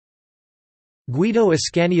Guido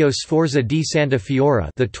Ascanio Sforza di Santa Fiora,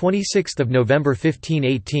 the 26th of November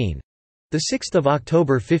 1518, the 6th of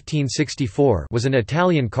October 1564, was an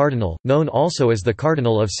Italian cardinal, known also as the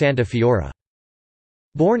Cardinal of Santa Fiora.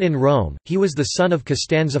 Born in Rome, he was the son of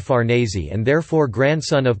Costanza Farnese and therefore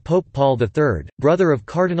grandson of Pope Paul III, brother of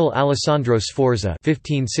Cardinal Alessandro Sforza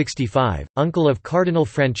 (1565), uncle of Cardinal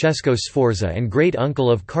Francesco Sforza and great-uncle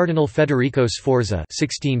of Cardinal Federico Sforza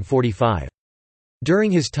 (1645).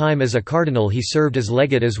 During his time as a cardinal he served as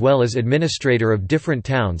legate as well as administrator of different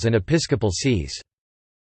towns and episcopal sees.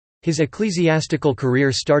 His ecclesiastical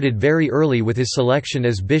career started very early with his selection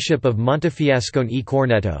as Bishop of Montefiascone e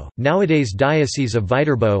Corneto, nowadays Diocese of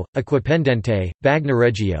Viterbo, Acquapendente,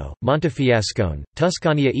 Bagnoregio, Montefiascone,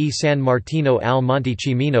 Tuscania e San Martino al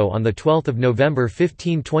Montecimino on 12 November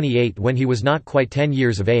 1528 when he was not quite 10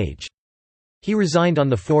 years of age. He resigned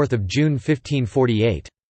on 4 June 1548.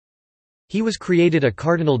 He was created a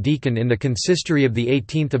cardinal deacon in the consistory of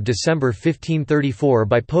 18 December 1534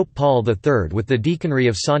 by Pope Paul III with the deaconry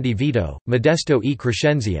of Santi Vito, Modesto e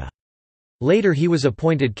Crescenzia. Later he was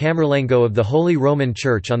appointed Camerlengo of the Holy Roman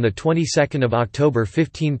Church on the 22nd of October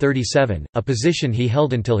 1537, a position he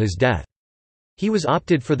held until his death. He was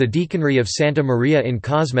opted for the deaconry of Santa Maria in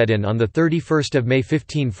Cosmedin on 31 May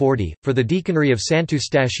 1540, for the deaconry of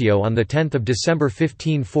Sant'Eustachio on 10 December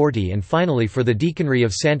 1540 and finally for the deaconry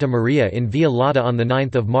of Santa Maria in Via Lata on 9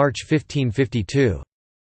 March 1552.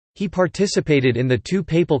 He participated in the two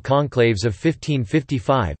papal conclaves of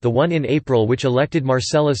 1555, the one in April which elected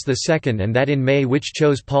Marcellus II and that in May which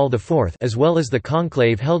chose Paul IV, as well as the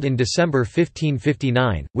conclave held in December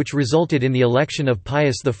 1559, which resulted in the election of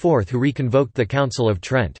Pius IV who reconvoked the Council of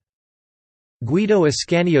Trent. Guido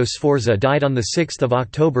Ascanio Sforza died on 6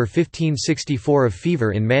 October 1564 of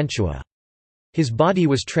fever in Mantua. His body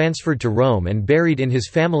was transferred to Rome and buried in his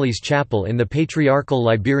family's chapel in the Patriarchal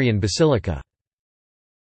Liberian Basilica.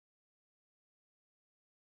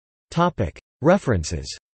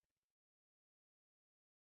 References.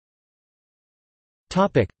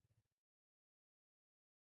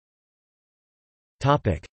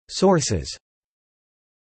 Sources.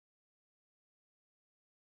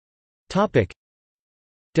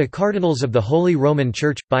 De Cardinals of the Holy Roman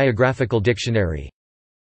Church – Biographical Dictionary.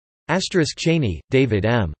 Cheney, David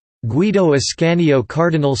M. Guido Ascanio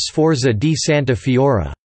Cardinal Sforza di Santa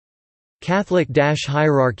Fiora.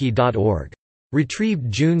 Catholic-hierarchy.org. Retrieved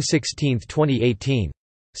June 16, 2018.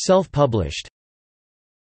 Self-published.